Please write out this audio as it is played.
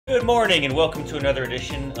Good morning and welcome to another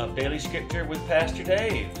edition of Daily Scripture with Pastor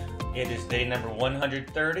Dave. It is day number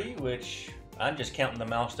 130, which I'm just counting the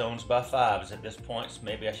milestones by fives at this point, so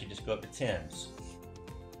maybe I should just go up to tens.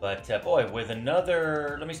 But boy, with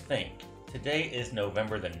another, let me think. Today is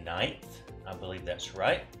November the 9th. I believe that's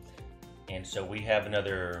right. And so we have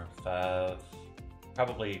another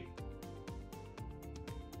probably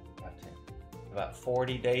about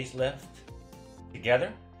 40 days left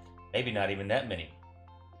together. Maybe not even that many.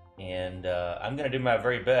 And I'm going to do my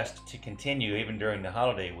very best to continue even during the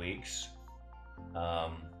holiday weeks.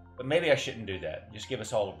 But maybe I shouldn't do that. Just give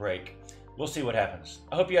us all a break. We'll see what happens.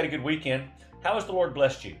 I hope you had a good weekend. How has the Lord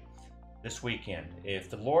blessed you this weekend?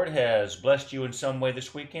 If the Lord has blessed you in some way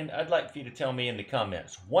this weekend, I'd like for you to tell me in the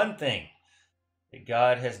comments one thing that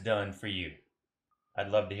God has done for you.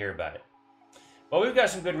 I'd love to hear about it. Well, we've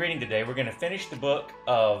got some good reading today. We're going to finish the book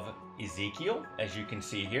of Ezekiel, as you can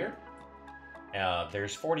see here.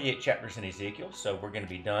 There's 48 chapters in Ezekiel, so we're going to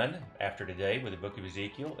be done after today with the book of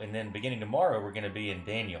Ezekiel. And then beginning tomorrow, we're going to be in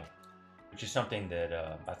Daniel, which is something that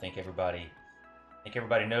I think everybody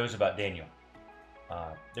knows about Daniel.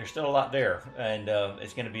 There's still a lot there, and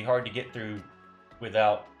it's going to be hard to get through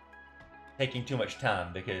without taking too much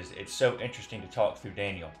time because it's so interesting to talk through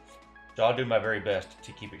Daniel. So I'll do my very best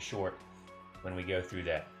to keep it short when we go through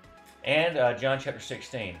that. And John chapter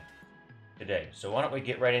 16 today. So why don't we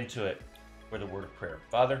get right into it with a word of prayer.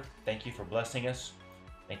 Father, thank you for blessing us.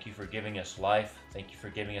 Thank you for giving us life. Thank you for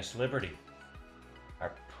giving us liberty. I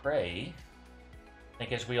pray, I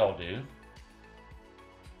think as we all do,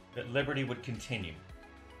 that liberty would continue.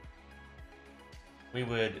 We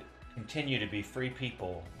would continue to be free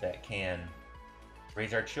people that can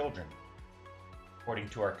raise our children according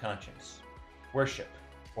to our conscience, worship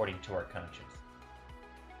according to our conscience.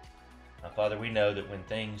 Now, Father, we know that when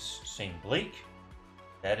things seem bleak,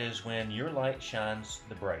 that is when your light shines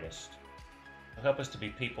the brightest. So help us to be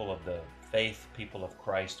people of the faith, people of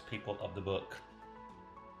Christ, people of the book.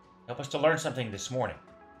 Help us to learn something this morning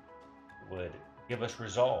that would give us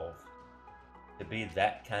resolve to be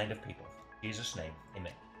that kind of people. In Jesus' name,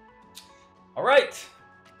 amen. All right,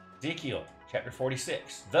 Ezekiel chapter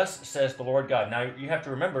 46. Thus says the Lord God. Now you have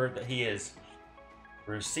to remember that he is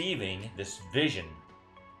receiving this vision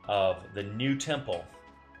of the new temple.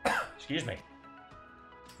 Excuse me.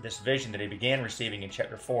 This vision that he began receiving in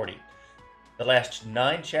chapter 40. The last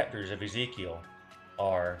 9 chapters of Ezekiel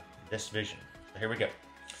are this vision. So here we go.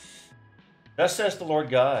 Thus says the Lord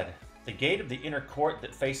God, the gate of the inner court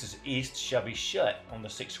that faces east shall be shut on the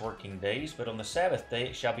 6 working days, but on the Sabbath day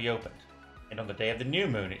it shall be opened, and on the day of the new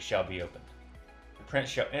moon it shall be opened. The prince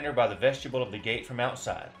shall enter by the vestibule of the gate from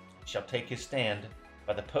outside, and shall take his stand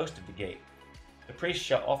by the post of the gate. The priest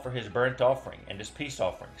shall offer his burnt offering and his peace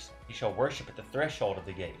offerings. He shall worship at the threshold of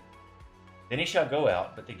the gate. Then he shall go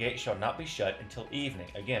out, but the gate shall not be shut until evening.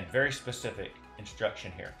 Again, very specific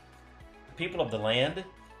instruction here. The people of the land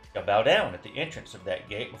shall bow down at the entrance of that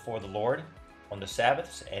gate before the Lord on the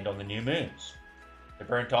Sabbaths and on the new moons. The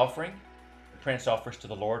burnt offering the prince offers to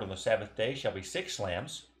the Lord on the Sabbath day shall be 6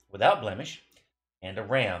 lambs without blemish and a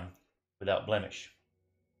ram without blemish.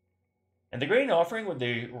 And the grain offering with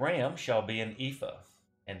the ram shall be an ephah,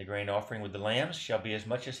 and the grain offering with the lambs shall be as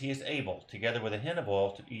much as he is able, together with a hin of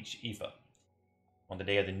oil to each ephah. On the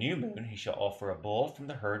day of the new moon he shall offer a bull from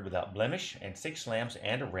the herd without blemish, and 6 lambs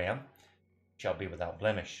and a ram shall be without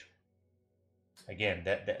blemish. Again,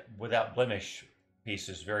 that without blemish piece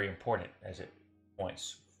is very important as it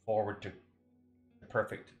points forward to the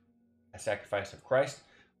perfect sacrifice of Christ.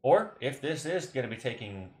 Or if this is going to be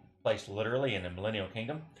taking place literally in the millennial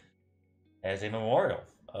kingdom, as a memorial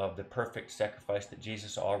of the perfect sacrifice that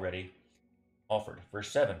Jesus already offered. Verse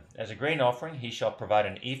 7, as a grain offering he shall provide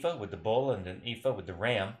an ephah with the bull and an ephah with the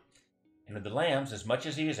ram, and with the lambs as much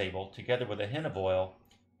as he is able, together with a hin of oil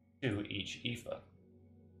to each ephah.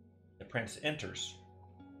 The prince enters.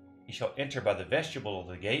 He shall enter by the vestibule of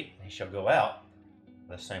the gate, and he shall go out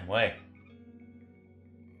the same way.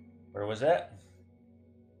 Where was that?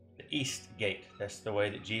 The east gate. That's the way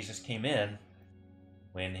that Jesus came in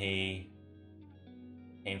when he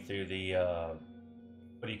came through the,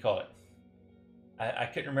 what do you call it? I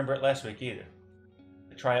couldn't remember it last week either.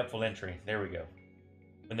 The triumphal entry. There we go.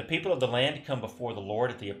 When the people of the land come before the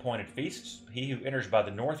Lord at the appointed feasts, he who enters by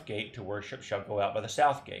the north gate to worship shall go out by the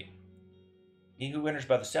south gate. He who enters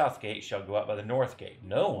by the south gate shall go out by the north gate.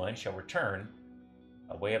 No one shall return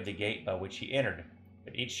by way of the gate by which he entered,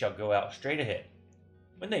 but each shall go out straight ahead.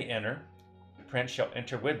 When they enter, the prince shall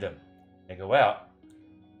enter with them. When they go out,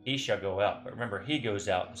 he shall go out, but remember, he goes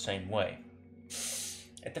out the same way.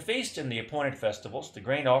 At the feast and the appointed festivals, the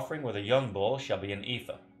grain offering with a young bull shall be an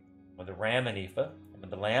ephah, with a ram an ephah, and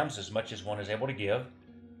and the lambs as much as one is able to give,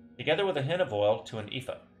 together with a hin of oil to an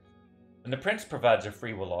ephah. And the prince provides a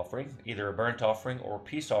freewill offering, either a burnt offering or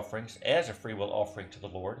peace offerings, as a freewill offering to the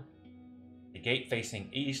Lord. The gate facing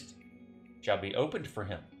east shall be opened for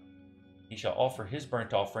him. He shall offer his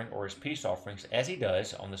burnt offering or his peace offerings as he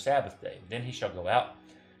does on the Sabbath day. Then he shall go out.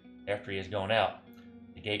 After he has gone out,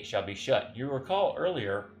 the gate shall be shut. You recall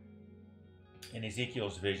earlier in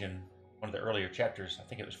Ezekiel's vision, one of the earlier chapters, I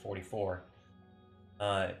think it was 44,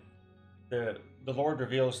 the Lord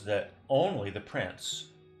reveals that only the prince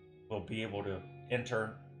will be able to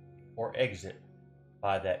enter or exit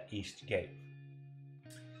by that east gate.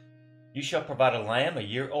 You shall provide a lamb a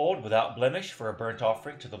year old without blemish for a burnt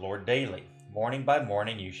offering to the Lord daily. Morning by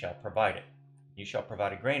morning you shall provide it. You shall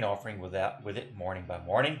provide a grain offering with it morning by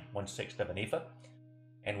morning, 1/6 of an ephah,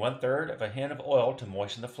 and 1/3 of a hin of oil to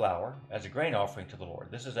moisten the flour, as a grain offering to the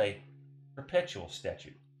Lord. This is a perpetual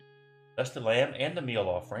statute. Thus the lamb and the meal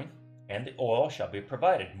offering and the oil shall be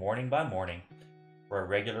provided morning by morning for a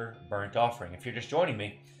regular burnt offering. If you're just joining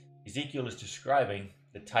me, Ezekiel is describing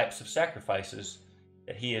the types of sacrifices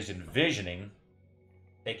that he is envisioning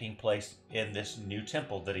taking place in this new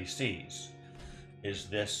temple that he sees. Is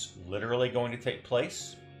this literally going to take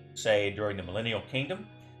place, say, during the millennial kingdom?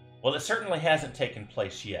 Well, it certainly hasn't taken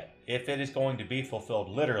place yet. If it is going to be fulfilled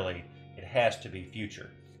literally, it has to be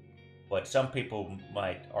future. What some people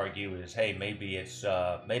might argue is, hey, maybe it's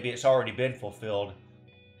already been fulfilled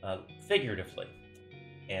figuratively,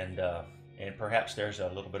 and perhaps there's a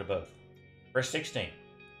little bit of both. Verse 16.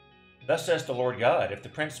 Thus says the Lord God, if the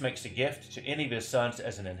prince makes a gift to any of his sons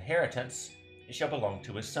as an inheritance, it shall belong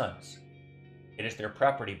to his sons. It is their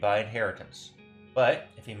property by inheritance. But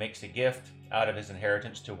if he makes a gift out of his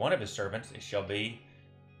inheritance to one of his servants, it shall be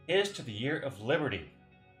his to the year of liberty.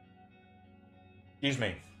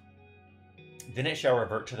 Then it shall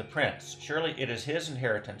revert to the prince. Surely it is his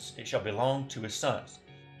inheritance, it shall belong to his sons.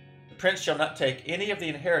 The prince shall not take any of the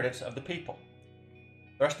inheritance of the people,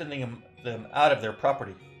 thrusting them out of their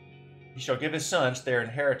property. He shall give his sons their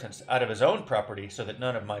inheritance out of his own property, so that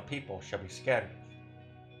none of my people shall be scattered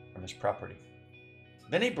from his property.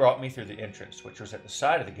 Then he brought me through the entrance, which was at the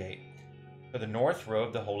side of the gate, to the north row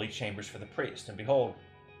of the holy chambers for the priests. And behold,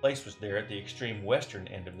 a place was there at the extreme western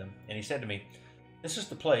end of them. And he said to me, this is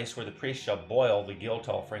the place where the priests shall boil the guilt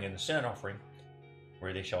offering and the sin offering,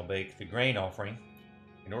 where they shall bake the grain offering,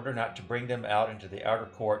 in order not to bring them out into the outer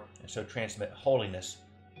court, and so transmit holiness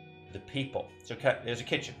to the people. So there's a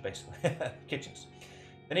kitchen, basically. Kitchens.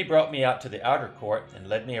 Then he brought me out to the outer court, and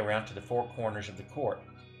led me around to the four corners of the court.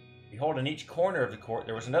 Behold, in each corner of the court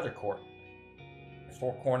there was another court. The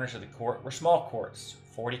four corners of the court were small courts,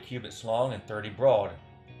 40 cubits long and 30 broad.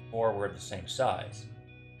 4 were of the same size.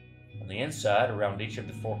 On the inside, around each of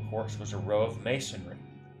the four courts, was a row of masonry,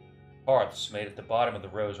 hearths made at the bottom of the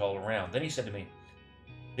rows all around. Then he said to me,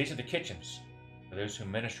 these are the kitchens, for those who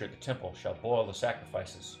minister at the temple shall boil the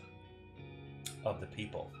sacrifices of the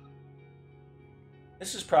people.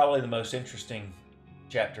 This is probably the most interesting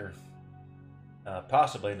chapter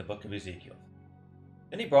possibly in the book of Ezekiel.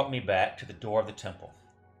 Then he brought me back to the door of the temple,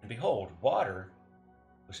 and behold, water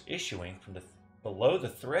was issuing from below the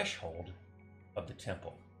threshold of the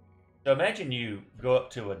temple. So imagine you go up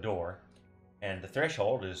to a door, and the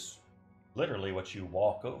threshold is literally what you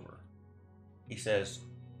walk over. He says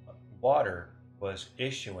water was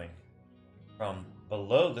issuing from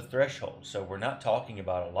below the threshold. So we're not talking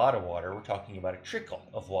about a lot of water, we're talking about a trickle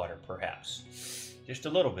of water, perhaps. Just a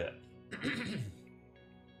little bit.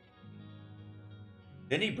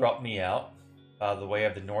 Then he brought me out by the way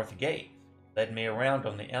of the north gate, led me around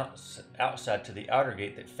on the outside to the outer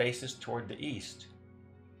gate that faces toward the east.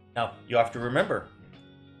 Now, you have to remember,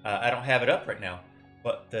 I don't have it up right now,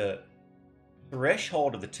 but the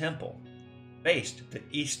threshold of the temple faced the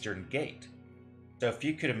eastern gate. So if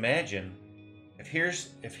you could imagine, if here's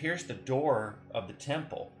the door of the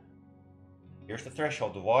temple, here's the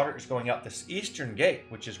threshold, the water is going out this eastern gate,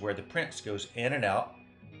 which is where the prince goes in and out.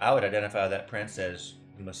 I would identify that prince as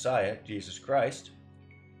the Messiah, Jesus Christ.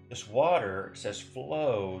 This water, it says,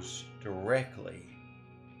 flows directly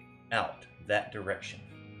out that direction.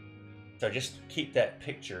 So just keep that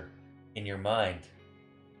picture in your mind.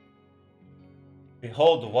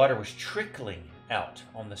 Behold, the water was trickling out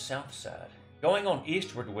on the south side. Going on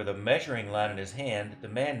eastward with a measuring line in his hand, the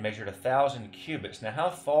man measured 1,000 cubits. Now,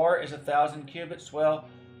 how far is 1,000 cubits? Well,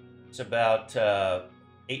 it's about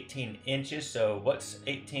 18 inches. So what's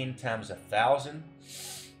 18 times 1,000?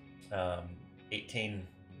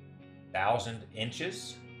 18,000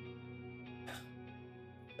 inches.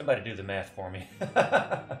 Somebody do the math for me.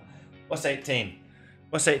 What's 18?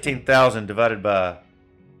 What's 18,000 divided by,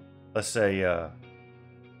 let's say,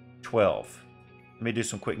 12. Let me do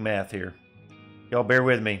some quick math here. Y'all bear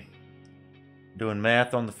with me. Doing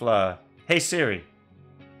math on the fly. Hey Siri,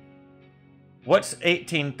 what's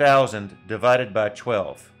 18,000 divided by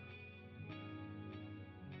 12?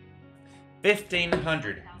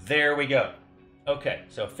 1,500. There we go. Okay,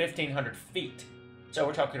 so 1,500 feet. So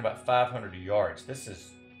we're talking about 500 yards. This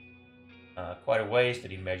is quite a ways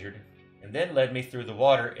that he measured. And then led me through the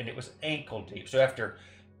water, and it was ankle deep. So after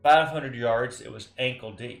 500 yards, it was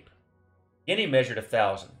ankle deep. Then he measured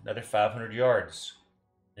 1,000, another 500 yards.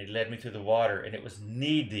 And he led me through the water, and it was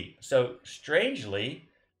knee deep. So strangely,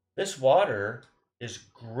 this water is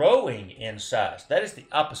growing in size. That is the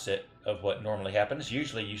opposite of what normally happens.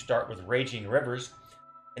 Usually you start with raging rivers,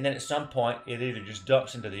 and then at some point it either just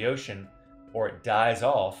dumps into the ocean or it dies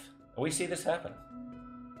off. And we see this happen.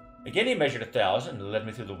 Again, he measured 1,000 and led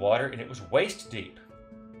me through the water, and it was waist deep.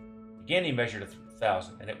 Again, he measured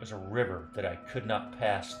 1,000, and it was a river that I could not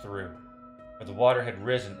pass through. For the water had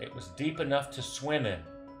risen. It was deep enough to swim in.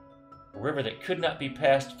 A river that could not be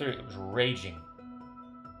passed through. It was raging.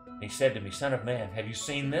 And he said to me, Son of man, have you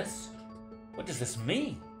seen this? What does this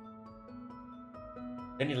mean?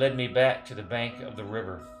 Then he led me back to the bank of the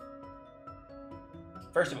river.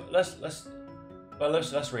 First of all, let's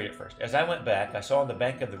read it first. As I went back, I saw on the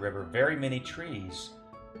bank of the river very many trees,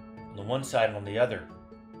 on the one side and on the other.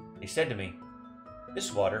 He said to me,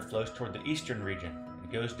 this water flows toward the eastern region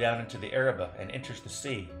and goes down into the Arabah and enters the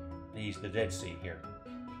sea. He's the Dead Sea here.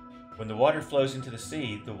 When the water flows into the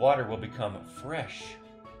sea, the water will become fresh.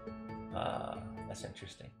 That's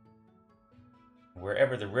interesting.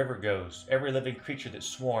 Wherever the river goes, every living creature that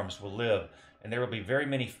swarms will live, and there will be very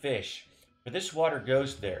many fish. For this water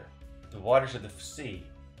goes there. The waters of the sea,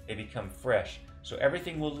 they become fresh, so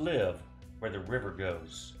everything will live where the river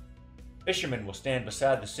goes. Fishermen will stand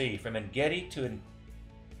beside the sea, from En-Gedi to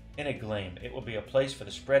Eneglaim. It will be a place for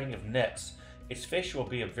the spreading of nets. Its fish will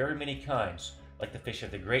be of very many kinds, like the fish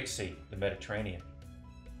of the Great Sea, the Mediterranean.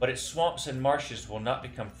 But its swamps and marshes will not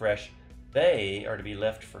become fresh. They are to be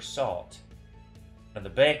left for salt. On the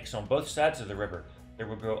banks on both sides of the river, there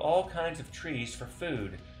will grow all kinds of trees for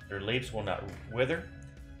food. Their leaves will not wither,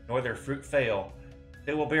 nor their fruit fail.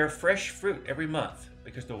 They will bear fresh fruit every month,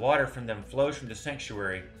 because the water from them flows from the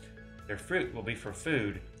sanctuary. Their fruit will be for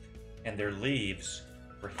food, and their leaves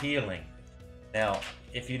for healing. Now,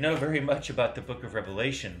 if you know very much about the book of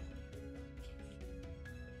Revelation,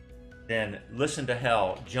 then listen to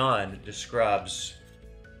how John describes.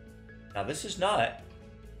 Now, this is not.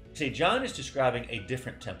 See, John is describing a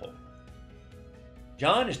different temple.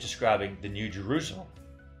 John is describing the New Jerusalem.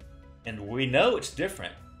 And we know it's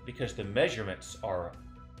different because the measurements are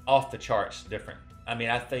off the charts different. I mean,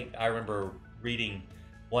 I remember reading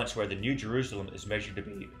once where the New Jerusalem is measured to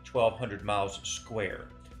be 1,200 miles square.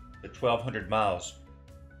 The 1,200 miles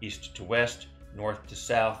east to west, north to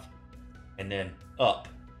south, and then up.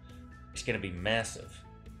 It's going to be massive.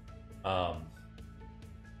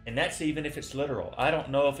 And that's even if it's literal. I don't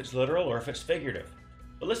know if it's literal or if it's figurative.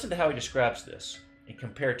 But listen to how he describes this and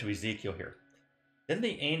compare it to Ezekiel here. Then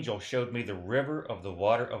the angel showed me the river of the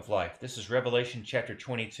water of life. This is Revelation chapter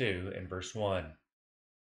 22 and verse 1.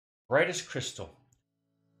 Bright as crystal,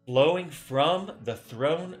 flowing from the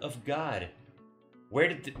throne of God. Where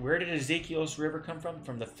did Ezekiel's river come from?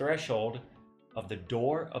 From the threshold of the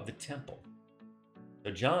door of the temple.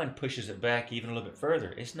 So John pushes it back even a little bit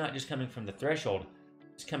further. It's not just coming from the threshold.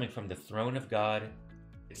 It's coming from the throne of God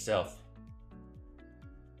itself.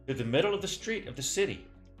 Through the middle of the street of the city.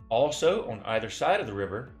 Also, on either side of the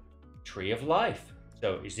river, tree of life.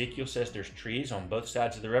 So Ezekiel says there's trees on both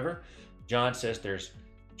sides of the river. John says there's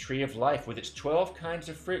tree of life with its 12 kinds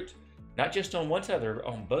of fruit. Not just on one side, they're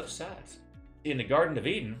on both sides. In the Garden of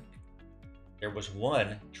Eden, there was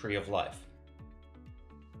one tree of life.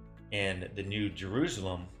 In the New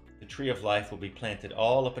Jerusalem, the tree of life will be planted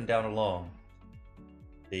all up and down along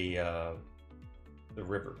the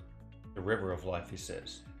river of life, he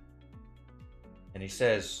says. And he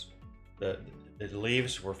says the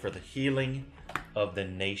leaves were for the healing of the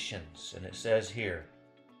nations. And it says here,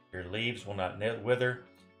 your leaves will not wither,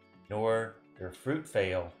 nor their fruit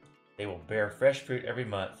fail. They will bear fresh fruit every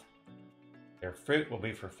month. Their fruit will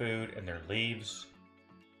be for food, and their leaves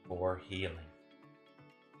for healing.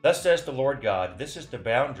 Thus says the Lord God, this is the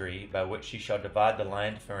boundary by which ye shall divide the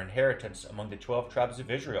land for inheritance among the 12 tribes of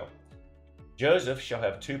Israel. Joseph shall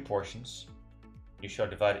have 2 portions. You shall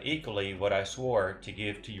divide equally what I swore to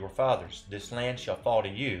give to your fathers. This land shall fall to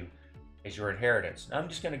you as your inheritance. Now, I'm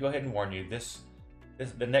just going to go ahead and warn you,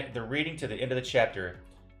 the reading to the end of the chapter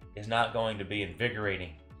is not going to be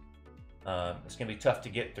invigorating. It's going to be tough to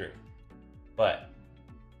get through. But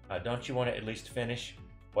don't you want to at least finish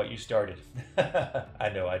what you started. I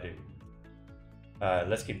know I do.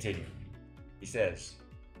 Let's continue. He says,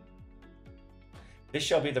 "This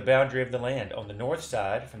shall be the boundary of the land on the north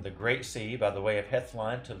side, from the great sea by the way of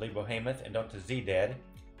Hethlon to Lebo-hamath and unto Zedad,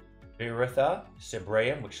 Beerotha,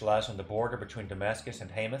 Sibraim, which lies on the border between Damascus and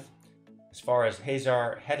Hamath, as far as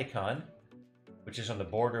Hazar Hatticon, which is on the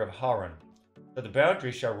border of Haran. So the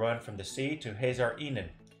boundary shall run from the sea to Hazar Enan,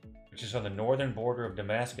 which is on the northern border of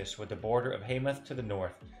Damascus, with the border of Hamath to the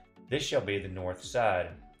north. This shall be the north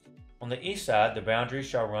side. On the east side, the boundary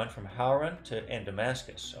shall run from Haran and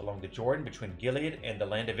Damascus, along the Jordan between Gilead and the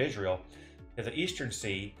land of Israel, to the eastern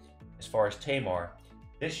sea, as far as Tamar.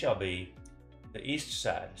 This shall be the east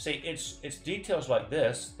side." See, it's details like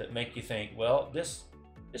this that make you think, well, this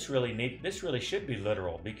really should be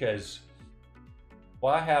literal, because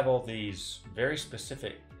why have all these very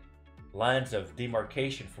specific lines of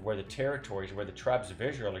demarcation for where the territories, where the tribes of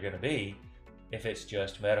Israel are going to be, if it's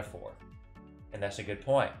just metaphor? And that's a good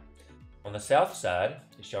point. On the south side,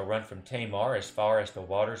 it shall run from Tamar as far as the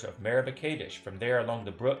waters of Meribah Kadesh, from there along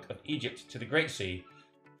the brook of Egypt to the great sea.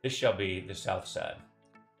 This shall be the south side.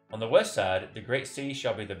 On the west side, the great sea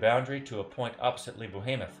shall be the boundary to a point opposite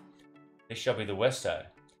Lebo-hamath. This shall be the west side.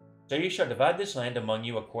 So you shall divide this land among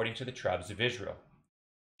you according to the tribes of Israel.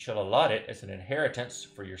 You shall allot it as an inheritance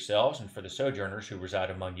for yourselves and for the sojourners who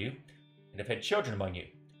reside among you, and have had children among you.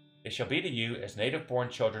 They shall be to you as native-born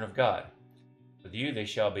children of God. With you they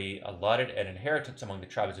shall be allotted an inheritance among the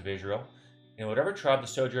tribes of Israel. In whatever tribe the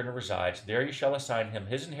sojourner resides, there you shall assign him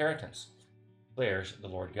his inheritance, declares the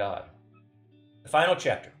Lord God. The final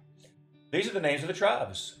chapter. These are the names of the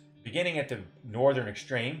tribes, beginning at the northern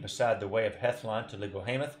extreme, beside the way of Hethlon to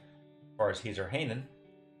Lebo-hamath, as far as Hazar Enan,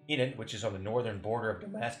 which is on the northern border of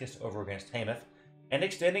Damascus over against Hamath, and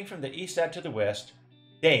extending from the east side to the west,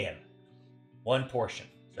 Dan, one portion.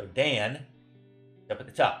 So Dan, up at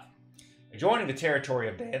the top. Adjoining the territory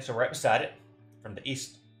of Dan, so right beside it, from the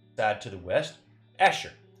east side to the west,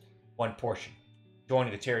 Asher, one portion.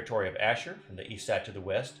 Joining the territory of Asher, from the east side to the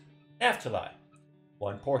west, Naphtali,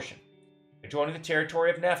 one portion. Adjoining the territory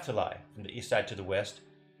of Naphtali, from the east side to the west,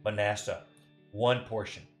 Manasseh, one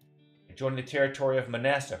portion. Adjoining the territory of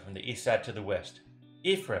Manasseh, from the east side to the west,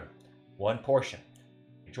 Ephraim, one portion.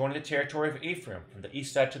 Adjoining the territory of Ephraim, from the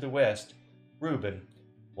east side to the west, Reuben,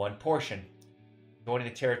 one portion. Adjoining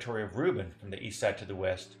the territory of Reuben, from the east side to the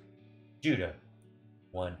west, Judah,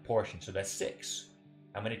 one portion. So that's 6.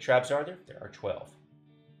 How many tribes are there? There are 12.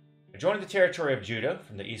 Adjoining the territory of Judah,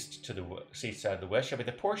 from the east to the east side of the west, shall be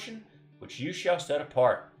the portion which you shall set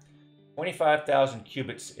apart. 25,000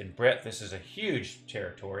 cubits in breadth. This is a huge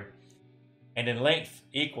territory. And in length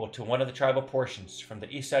equal to one of the tribal portions, from the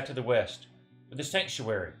east side to the west, with the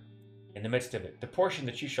sanctuary in the midst of it. The portion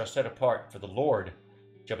that you shall set apart for the Lord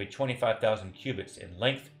shall be 25,000 cubits in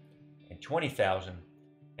length and 20,000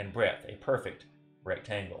 in breadth, a perfect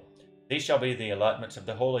rectangle. These shall be the allotments of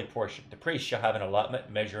the holy portion. The priest shall have an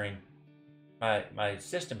allotment measuring. My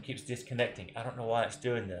system keeps disconnecting. I don't know why it's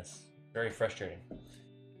doing this. Very frustrating.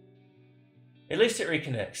 At least it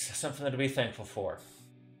reconnects. Something to be thankful for.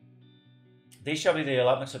 These shall be the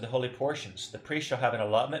allotments of the holy portions. The priest shall have an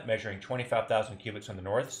allotment measuring 25,000 cubits on the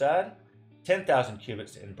north side, 10,000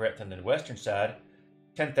 cubits in breadth on the western side,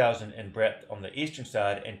 10,000 in breadth on the eastern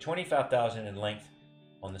side, and 25,000 in length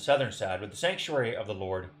on the southern side, with the sanctuary of the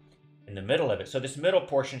Lord in the middle of it. So this middle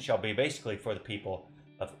portion shall be basically for the people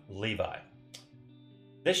of Levi.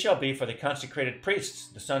 This shall be for the consecrated priests,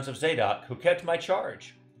 the sons of Zadok, who kept my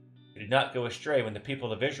charge, who did not go astray when the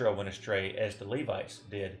people of Israel went astray, as the Levites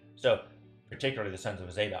did. So, particularly the sons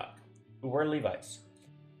of Zadok, who were Levites.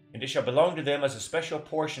 And it shall belong to them as a special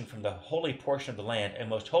portion from the holy portion of the land, a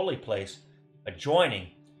most holy place, adjoining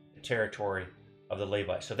the territory of the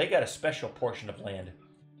Levites. So they got a special portion of land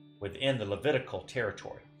within the Levitical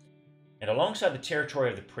territory. And alongside the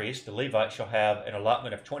territory of the priest, the Levites shall have an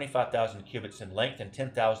allotment of 25,000 cubits in length and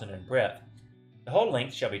 10,000 in breadth. The whole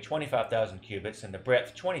length shall be 25,000 cubits, and the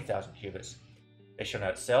breadth 20,000 cubits. They shall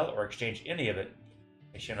not sell or exchange any of it.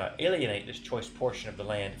 They shall not alienate this choice portion of the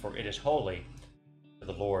land, for it is holy to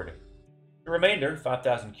the Lord. The remainder,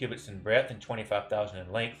 5,000 cubits in breadth and 25,000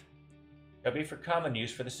 in length, shall be for common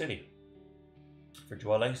use for the city, for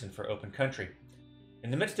dwellings and for open country.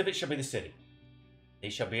 In the midst of it shall be the city.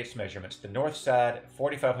 These shall be its measurements. The north side,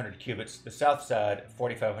 4,500 cubits. The south side,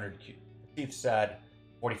 4,500 cubits. The east side,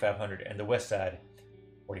 4,500. And the west side,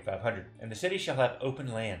 4,500. And the city shall have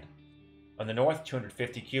open land. On the north,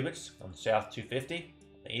 250 cubits. On the south, 250.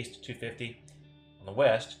 On the east, 250. On the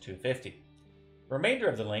west, 250. The remainder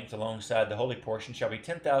of the length alongside the holy portion shall be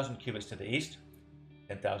 10,000 cubits to the east,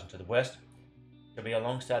 10,000 to the west, shall be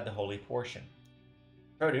alongside the holy portion.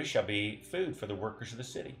 Produce shall be food for the workers of the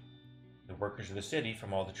city. The workers of the city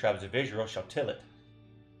from all the tribes of Israel shall till it.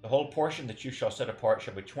 The whole portion that you shall set apart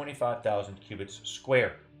shall be 25,000 cubits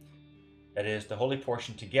square. That is, the holy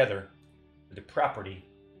portion together with the property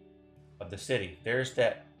of the city. There's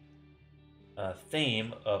that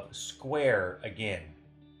theme of square again.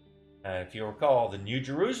 If you recall, the New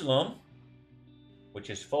Jerusalem,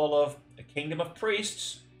 which is full of a kingdom of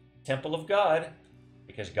priests, temple of God,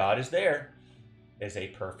 because God is there, is a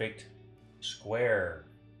perfect square.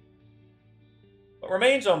 What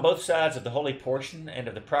remains on both sides of the holy portion and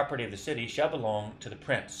of the property of the city shall belong to the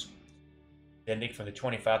prince. Extending from the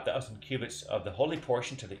 25,000 cubits of the holy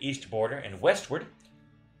portion to the east border and westward,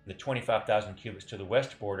 the 25,000 cubits to the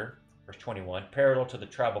west border, verse 21, parallel to the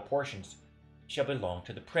tribal portions, shall belong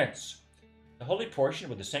to the prince. The holy portion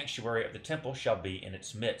with the sanctuary of the temple shall be in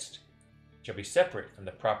its midst. It shall be separate from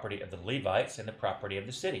the property of the Levites and the property of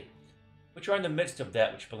the city, which are in the midst of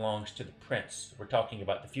that which belongs to the prince. We're talking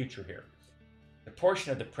about the future here. The portion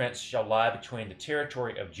of the prince shall lie between the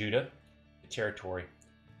territory of Judah and the territory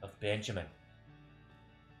of Benjamin.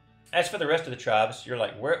 As for the rest of the tribes, you're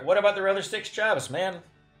like, what about the other 6 tribes, man?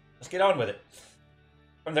 Let's get on with it.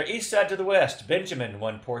 From their east side to the west, Benjamin,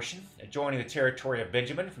 one portion. Adjoining the territory of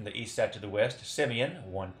Benjamin from the east side to the west, Simeon,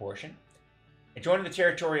 one portion. Adjoining the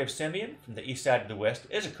territory of Simeon from the east side to the west,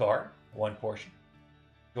 Issachar, one portion.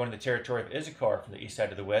 Adjoining the territory of Issachar from the east side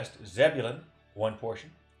to the west, Zebulun, one portion.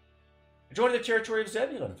 Adjoining the territory of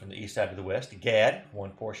Zebulun from the east side to the west, Gad,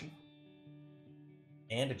 one portion.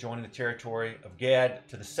 And adjoining the territory of Gad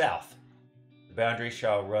to the south. The boundary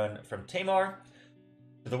shall run from Tamar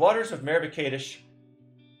to the waters of Meribah Kadesh,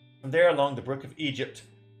 from there along the brook of Egypt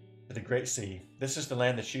to the great sea. This is the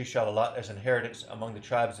land that you shall allot as inheritance among the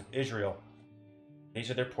tribes of Israel. These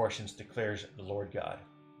are their portions, declares the Lord God.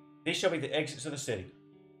 These shall be the exits of the city.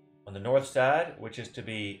 On the north side, which is to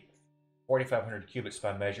be 4,500 cubits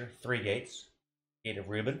by measure, 3 gates: the gate of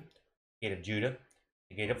Reuben, the gate of Judah,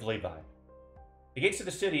 the gate of Levi. The gates of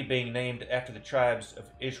the city being named after the tribes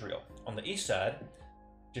of Israel. On the east side,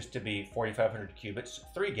 just to be 4,500 cubits,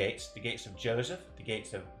 3 gates: the gates of Joseph, the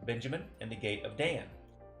gates of Benjamin, and the gate of Dan.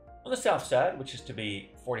 On the south side, which is to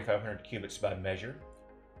be 4,500 cubits by measure,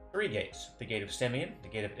 3 gates: the gate of Simeon, the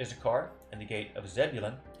gate of Issachar, and the gate of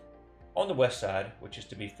Zebulun. On the west side, which is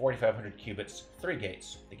to be 4,500 cubits, 3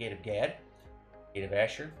 gates: the gate of Gad, the gate of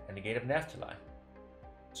Asher, and the gate of Naphtali.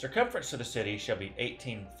 The circumference of the city shall be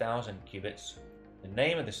 18,000 cubits. The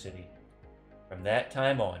name of the city from that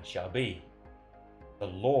time on shall be, the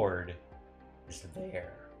Lord is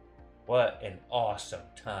there. What an awesome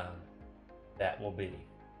time that will be.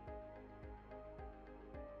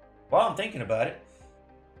 While I'm thinking about it,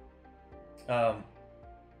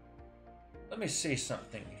 let me see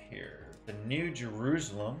something here. The New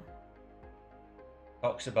Jerusalem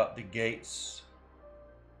talks about the gates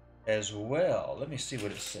as well. Let me see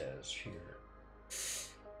what it says here.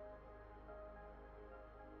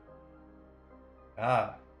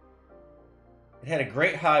 It had a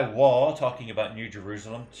great high wall, talking about New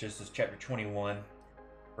Jerusalem. This is chapter 21,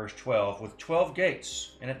 verse 12, with 12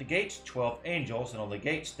 gates, and at the gates 12 angels, and on the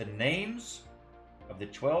gates the names of the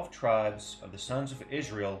 12 tribes of the sons of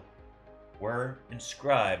Israel were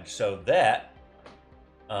inscribed. So that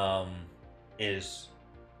is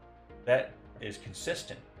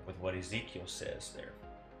consistent with what Ezekiel says there.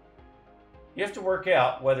 You have to work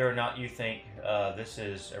out whether or not you think this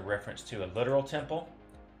is a reference to a literal temple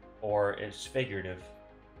or it's figurative.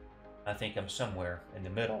 I think I'm somewhere in the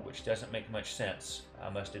middle, which doesn't make much sense, I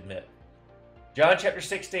must admit. John chapter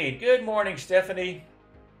 16. Good morning, Stephanie.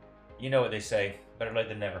 You know what they say, better late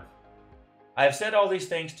than never. I have said all these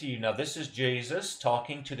things to you. Now this is Jesus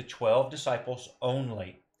talking to the 12 disciples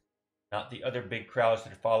only, not the other big crowds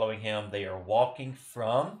that are following him. They are walking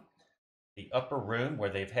from the upper room where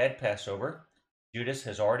they've had Passover. Judas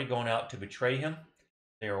has already gone out to betray him.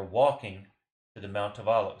 They are walking to the Mount of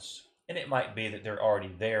Olives. And it might be that they're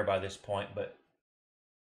already there by this point, but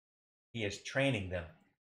he is training them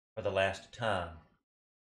for the last time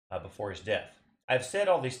before his death. I've said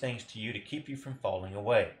all these things to you to keep you from falling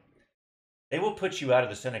away. They will put you out of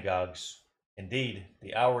the synagogues. Indeed,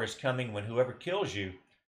 the hour is coming when whoever kills you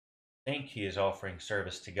think he is offering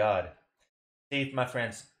service to God. See, my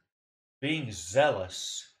friends, being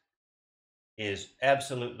zealous is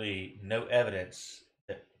absolutely no evidence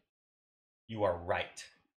that you are right.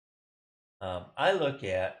 I look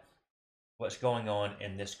at what's going on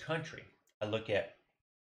in this country. I look at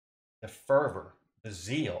the fervor, the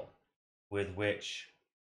zeal with which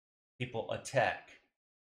people attack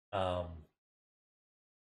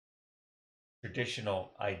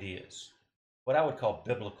traditional ideas, what I would call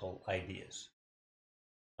biblical ideas.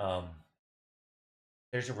 um,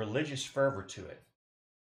 there's a religious fervor to it.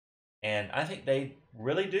 And I think they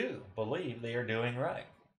really do believe they are doing right.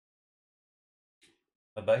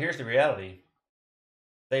 But here's the reality.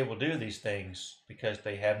 They will do these things because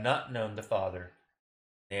they have not known the Father.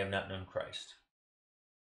 They have not known Christ.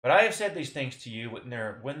 But I have said these things to you when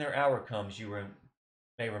their hour comes, you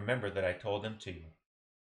may remember that I told them to you.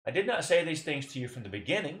 I did not say these things to you from the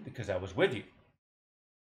beginning because I was with you.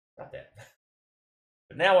 Not that.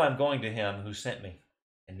 But now I am going to him who sent me,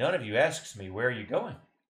 and none of you asks me, where are you going?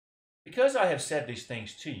 Because I have said these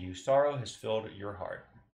things to you, sorrow has filled your heart.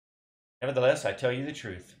 Nevertheless, I tell you the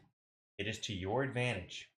truth. It is to your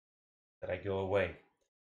advantage that I go away.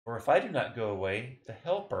 For if I do not go away, the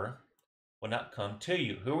Helper will not come to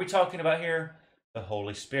you. Who are we talking about here? The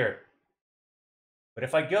Holy Spirit. But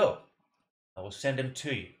if I go, I will send him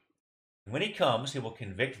to you. And when he comes, he will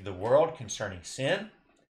convict the world concerning sin,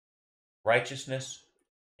 righteousness,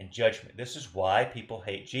 and judgment. This is why people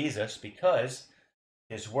hate Jesus, because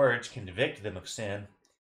his words convict them of sin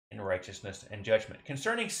and righteousness and judgment.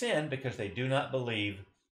 Concerning sin, because they do not believe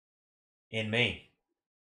in me.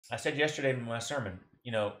 I said yesterday in my sermon,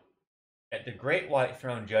 at the great white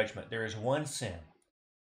throne judgment, there is one sin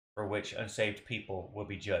for which unsaved people will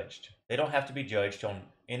be judged. They don't have to be judged on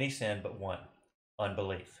any sin but one,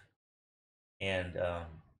 unbelief. And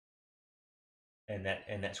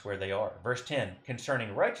that's where they are. Verse 10,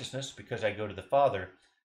 concerning righteousness, because I go to the Father,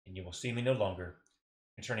 and you will see me no longer.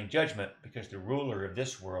 Concerning judgment, because the ruler of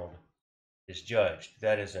this world is judged.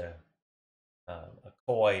 That is a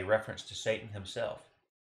coy reference to Satan himself.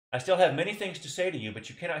 I still have many things to say to you, but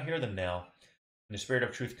you cannot hear them now. When the Spirit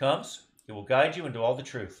of truth comes, he will guide you into all the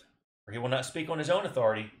truth. For he will not speak on his own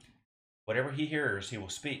authority. Whatever he hears, he will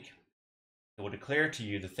speak. He will declare to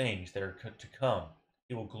you the things that are to come.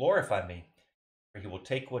 He will glorify me, for he will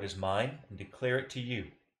take what is mine and declare it to you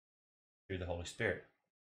through the Holy Spirit.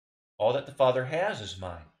 All that the Father has is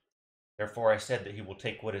mine. Therefore I said that he will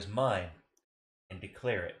take what is mine and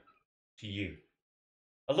declare it to you.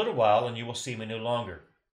 A little while, and you will see me no longer.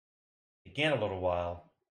 Again, a little while,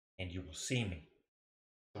 and you will see me.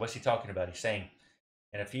 So what's he talking about? He's saying,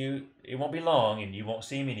 it won't be long, and you won't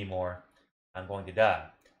see me anymore. I'm going to die.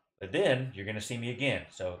 But then you're going to see me again.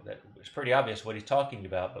 So it's pretty obvious what he's talking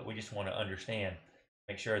about, but we just want to understand,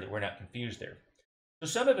 make sure that we're not confused there. So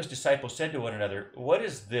some of his disciples said to one another, what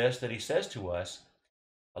is this that he says to us?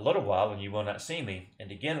 A little while, and you will not see me,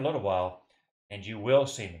 and again a little while, and you will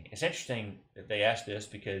see me. It's interesting that they asked this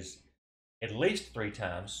because at least 3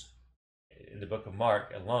 times in the book of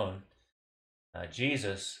Mark alone,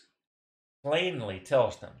 Jesus plainly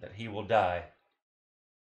tells them that he will die,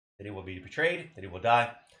 that he will be betrayed, that he will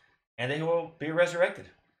die, and that he will be resurrected.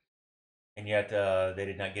 And yet they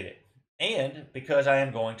did not get it. And because I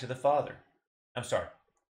am going to the Father. I'm sorry.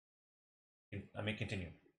 Let me continue.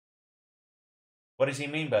 What does he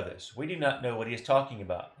mean by this? We do not know what he is talking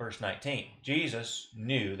about. Verse 19. Jesus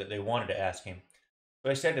knew that they wanted to ask him. So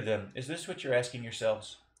he said to them, is this what you're asking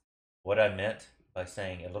yourselves? What I meant by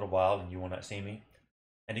saying, a little while and you will not see me,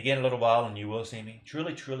 and again a little while and you will see me?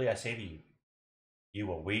 Truly, truly, I say to you, you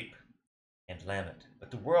will weep and lament,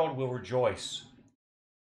 but the world will rejoice.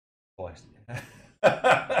 Boys, it's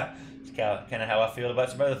kind of how I feel about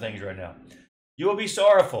some other things right now. You will be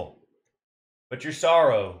sorrowful, but your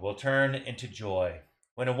sorrow will turn into joy.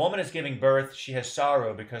 When a woman is giving birth, she has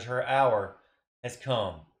sorrow because her hour has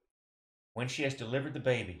come. When she has delivered the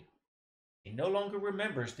baby, she no longer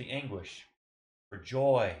remembers the anguish for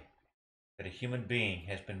joy that a human being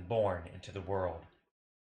has been born into the world.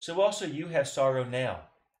 So also you have sorrow now,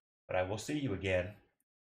 but I will see you again,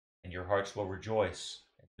 and your hearts will rejoice,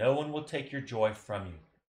 and no one will take your joy from you.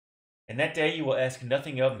 In that day you will ask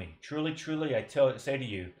nothing of me. Truly, truly, I say to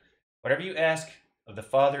you, whatever you ask of the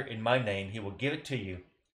Father in my name, he will give it to you.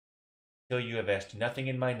 Until now you have asked nothing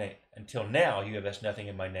in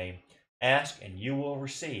my name. Ask, and you will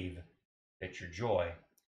receive, that your joy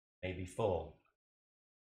may be full.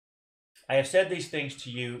 I have said these things to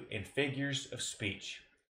you in figures of speech.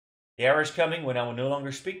 The hour is coming when I will no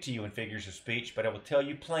longer speak to you in figures of speech, but I will tell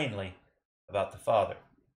you plainly about the Father.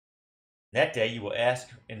 That day you will ask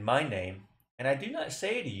in my name, and I do not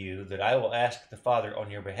say to you that I will ask the Father on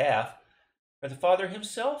your behalf, for the Father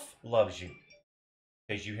himself loves you,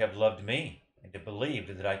 because you have loved me and have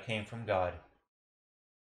believed that I came from God.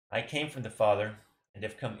 I came from the Father and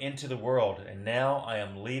have come into the world, and now I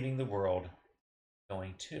am leaving the world,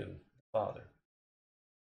 going to the Father.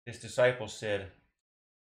 His disciples said,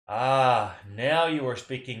 now you are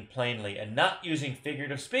speaking plainly and not using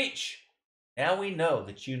figurative speech. Now we know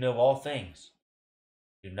that you know all things.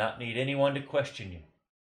 You do not need anyone to question you,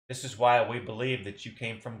 This is why we believe that you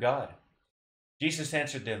came from God. Jesus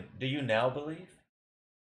answered them, do you now believe?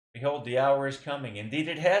 Behold, the hour is coming. Indeed,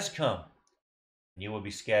 it has come. And you will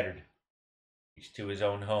be scattered, each to his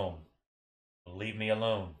own home. Leave me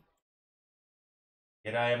alone.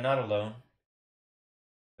 Yet I am not alone,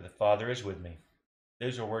 for the Father is with me.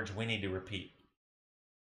 Those are words we need to repeat.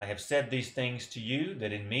 I have said these things to you,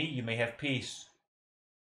 that in me you may have peace.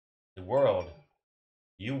 In the world,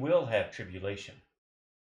 you will have tribulation.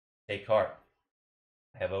 Take heart.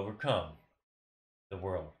 I have overcome the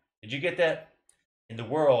world. Did you get that? In the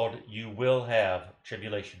world, you will have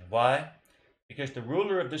tribulation. Why? Because the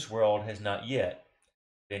ruler of this world has not yet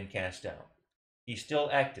been cast out. He's still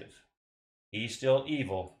active. He's still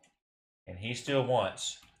evil. And he still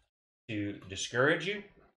wants to discourage you.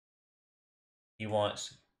 He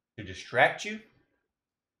wants to distract you.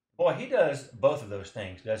 Boy, he does both of those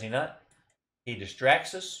things, does he not? He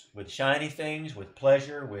distracts us with shiny things, with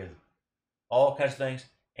pleasure, with all kinds of things.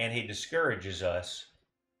 And he discourages us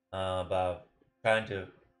by trying to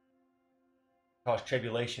cause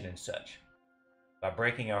tribulation and such, by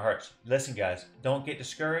breaking our hearts. Listen, guys, don't get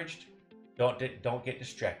discouraged. Don't get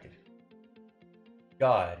distracted.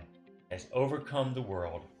 God has overcome the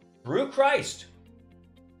world through Christ,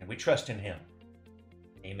 and we trust in him.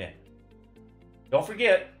 Amen. Don't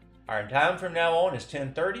forget, our time from now on is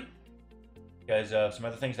 10:30 because of some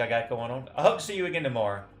other things I got going on. I hope to see you again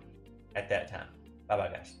tomorrow at that time. Bye-bye,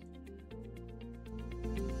 guys.